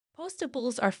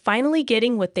Postables are finally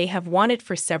getting what they have wanted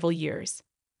for several years.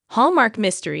 Hallmark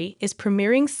Mystery is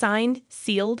premiering Signed,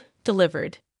 Sealed,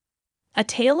 Delivered. A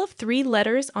Tale of Three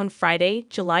Letters on Friday,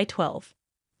 July 12.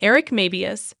 Eric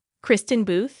Mabius, Kristen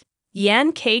Booth,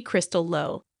 Yan K. Crystal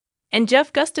Lowe, and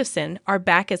Jeff Gustafson are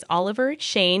back as Oliver,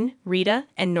 Shane, Rita,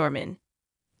 and Norman.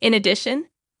 In addition,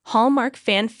 Hallmark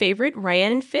fan favorite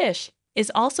Rhiannon Fish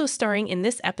is also starring in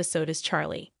this episode as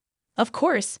Charlie. Of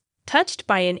course, touched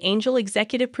by an angel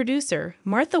executive producer,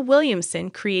 Martha Williamson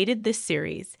created this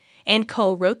series and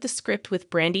co-wrote the script with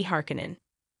Brandy Harkonnen.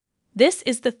 This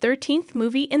is the 13th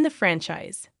movie in the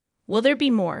franchise. Will there be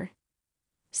more?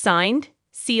 Signed,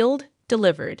 Sealed,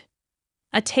 Delivered.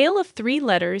 A Tale of Three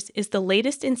Letters is the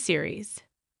latest in series.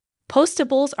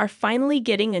 Postables are finally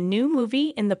getting a new movie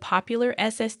in the popular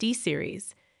SSD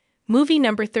series. Movie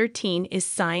number 13 is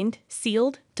Signed,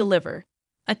 Sealed, Deliver.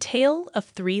 A Tale of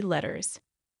Three Letters.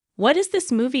 What is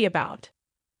this movie about?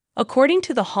 According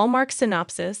to the Hallmark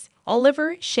synopsis,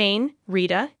 Oliver, Shane,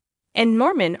 Rita, and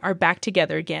Norman are back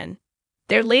together again.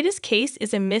 Their latest case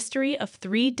is a mystery of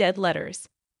three dead letters.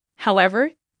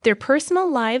 However, their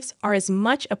personal lives are as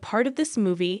much a part of this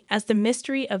movie as the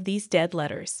mystery of these dead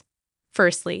letters.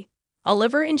 Firstly,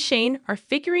 Oliver and Shane are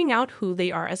figuring out who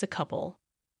they are as a couple.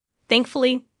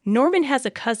 Thankfully, Norman has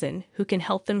a cousin who can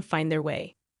help them find their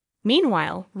way.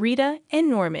 Meanwhile, Rita and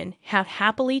Norman have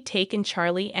happily taken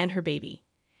Charlie and her baby.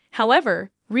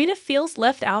 However, Rita feels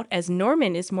left out as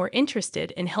Norman is more interested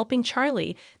in helping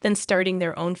Charlie than starting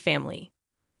their own family.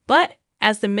 But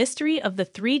as the mystery of the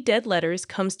three dead letters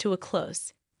comes to a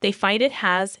close, they find it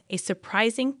has a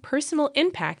surprising personal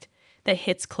impact that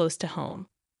hits close to home.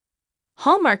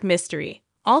 Hallmark Mystery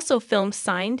also filmed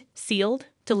Signed, Sealed,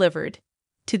 Delivered,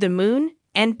 To the Moon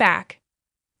and Back.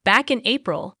 Back in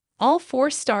April, all four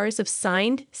stars of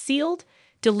Signed, Sealed,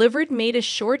 Delivered made a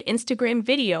short Instagram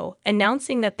video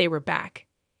announcing that they were back.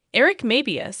 Eric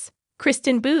Mabius,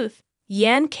 Kristen Booth,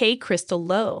 Yan K. Crystal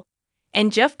Lowe,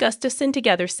 and Jeff Gustafson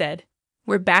together said,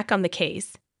 "We're back on the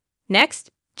case." Next,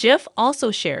 Jeff also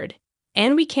shared,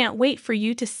 "And we can't wait for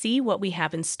you to see what we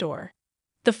have in store."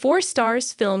 The four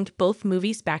stars filmed both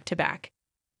movies back-to-back.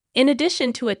 In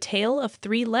addition to A Tale of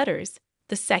Three Letters,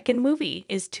 the second movie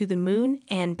is To the Moon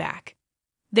and Back.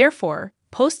 Therefore,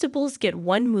 Postables get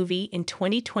one movie in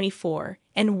 2024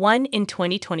 and one in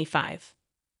 2025.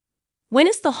 When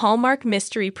is the Hallmark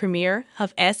Mystery premiere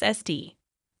of SSD?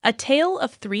 A Tale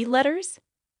of Three Letters?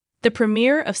 The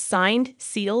premiere of Signed,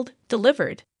 Sealed,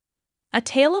 Delivered. A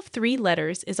Tale of Three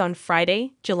Letters is on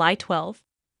Friday, July 12,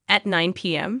 at 9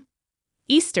 p.m.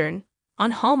 Eastern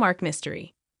on Hallmark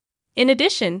Mystery. In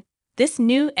addition, this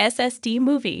new SSD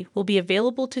movie will be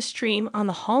available to stream on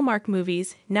the Hallmark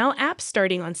Movies Now app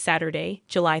starting on Saturday,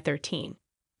 July 13.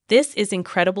 This is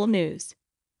incredible news.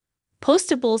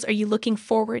 Postables, are you looking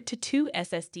forward to two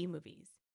SSD movies?